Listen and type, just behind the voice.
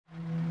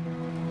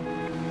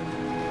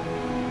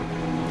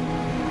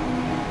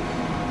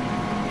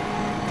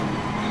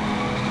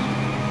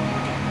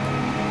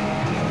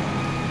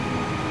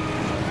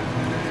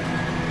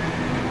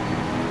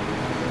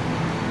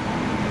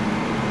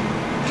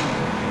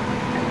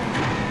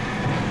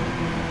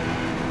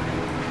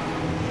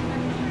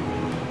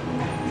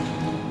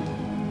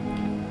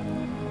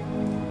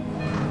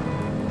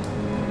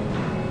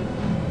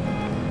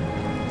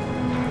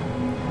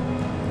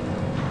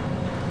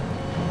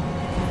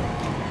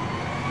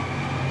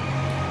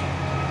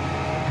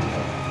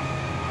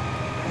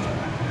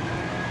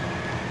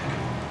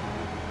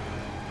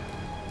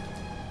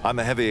I'm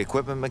a heavy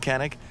equipment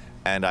mechanic,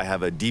 and I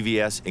have a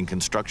DVS in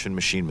construction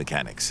machine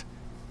mechanics.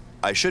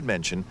 I should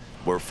mention,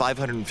 we're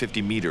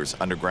 550 meters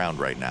underground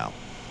right now.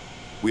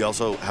 We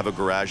also have a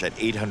garage at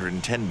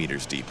 810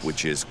 meters deep,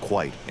 which is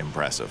quite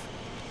impressive.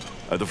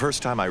 The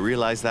first time I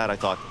realized that, I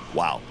thought,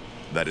 wow,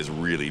 that is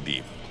really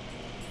deep.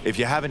 If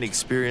you haven't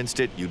experienced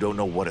it, you don't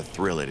know what a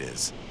thrill it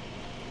is.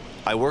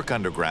 I work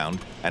underground,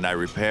 and I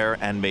repair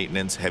and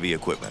maintenance heavy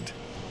equipment.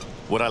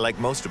 What I like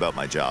most about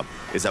my job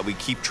is that we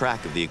keep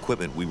track of the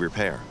equipment we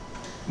repair.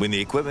 When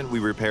the equipment we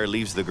repair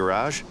leaves the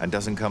garage and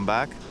doesn't come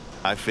back,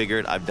 I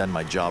figured I've done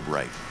my job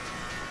right.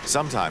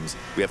 Sometimes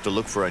we have to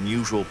look for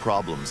unusual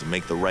problems and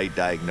make the right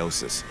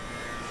diagnosis.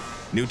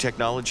 New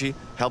technology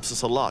helps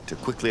us a lot to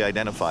quickly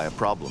identify a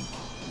problem.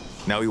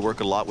 Now we work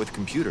a lot with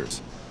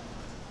computers.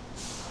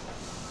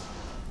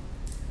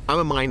 I'm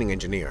a mining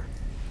engineer.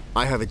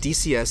 I have a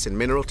DCS in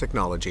mineral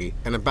technology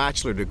and a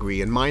bachelor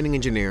degree in mining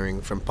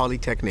engineering from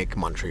Polytechnique,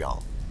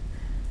 Montreal.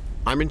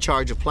 I'm in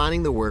charge of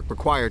planning the work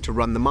required to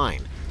run the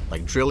mine,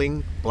 like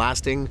drilling,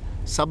 blasting,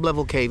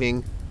 sublevel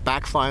caving,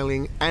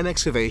 backfiling, and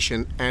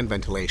excavation and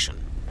ventilation.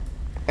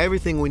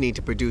 Everything we need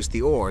to produce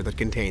the ore that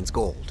contains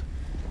gold.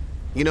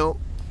 You know,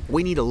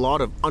 we need a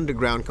lot of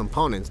underground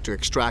components to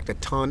extract a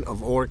ton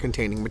of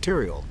ore-containing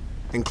material,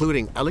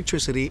 including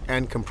electricity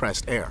and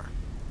compressed air.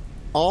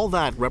 All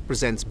that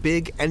represents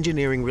big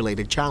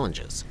engineering-related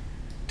challenges.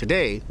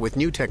 Today, with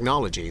new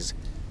technologies,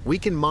 we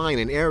can mine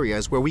in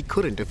areas where we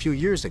couldn't a few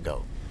years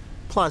ago.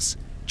 Plus,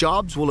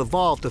 jobs will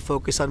evolve to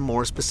focus on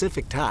more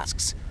specific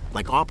tasks,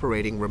 like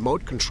operating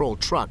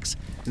remote-controlled trucks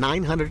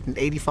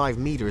 985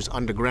 meters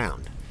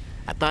underground.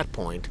 At that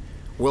point,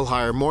 we'll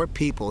hire more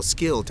people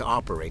skilled to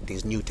operate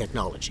these new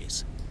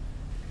technologies.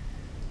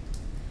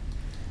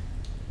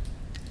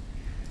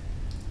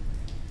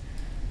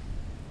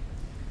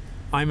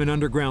 I'm an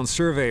underground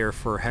surveyor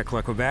for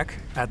Hecla, Quebec,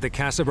 at the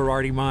Casa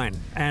Berardi mine,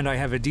 and I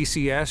have a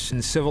DCS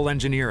in civil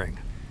engineering.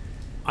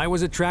 I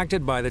was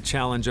attracted by the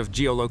challenge of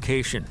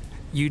geolocation.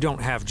 You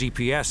don't have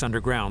GPS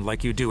underground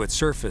like you do at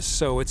surface,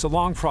 so it's a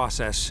long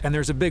process, and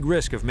there's a big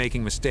risk of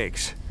making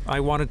mistakes. I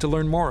wanted to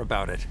learn more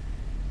about it.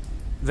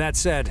 That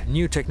said,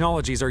 new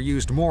technologies are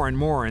used more and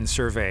more in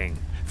surveying.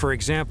 For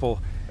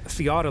example,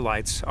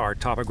 theodolites, our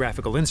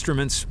topographical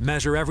instruments,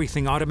 measure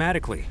everything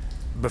automatically.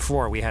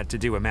 Before, we had to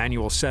do a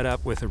manual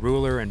setup with a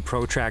ruler and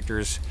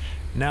protractors.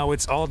 Now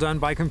it's all done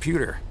by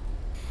computer.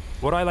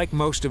 What I like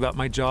most about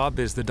my job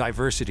is the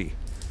diversity.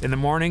 In the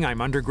morning,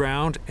 I'm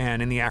underground,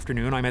 and in the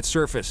afternoon, I'm at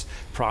surface,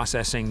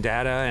 processing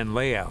data and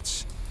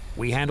layouts.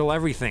 We handle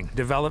everything: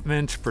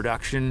 development,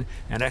 production,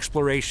 and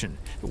exploration.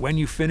 When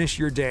you finish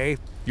your day,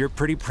 you're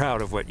pretty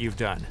proud of what you've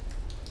done.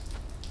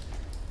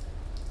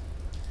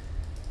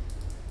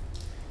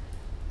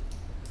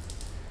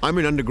 I'm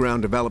an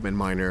underground development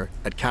miner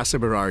at Casa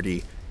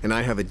Berardi, and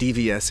I have a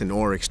DVS in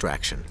ore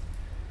extraction.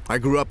 I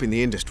grew up in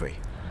the industry.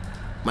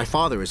 My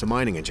father is a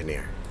mining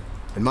engineer.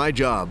 In my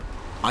job,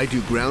 I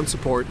do ground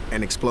support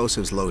and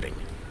explosives loading.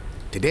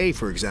 Today,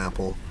 for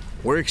example,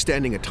 we're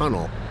extending a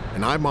tunnel,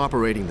 and I'm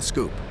operating the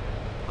scoop.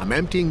 I'm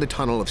emptying the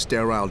tunnel of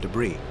sterile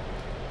debris.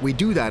 We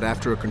do that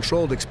after a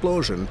controlled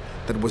explosion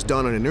that was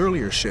done on an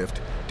earlier shift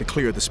to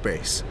clear the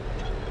space.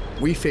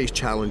 We face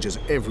challenges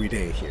every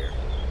day here.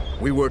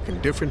 We work in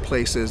different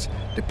places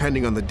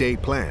depending on the day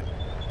plan.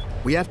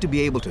 We have to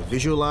be able to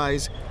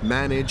visualize,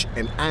 manage,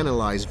 and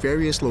analyze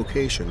various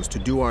locations to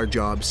do our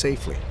job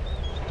safely.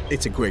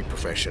 It's a great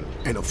profession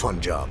and a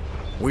fun job.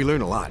 We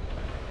learn a lot.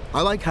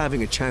 I like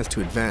having a chance to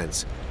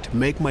advance, to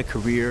make my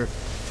career,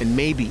 and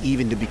maybe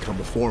even to become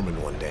a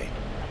foreman one day.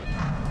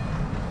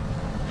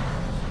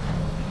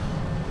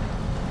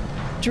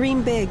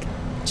 Dream big.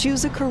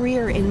 Choose a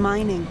career in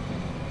mining.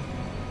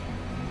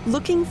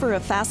 Looking for a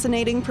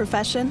fascinating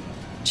profession?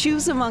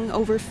 Choose among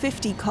over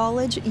 50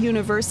 college,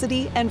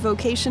 university, and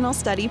vocational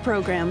study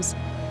programs.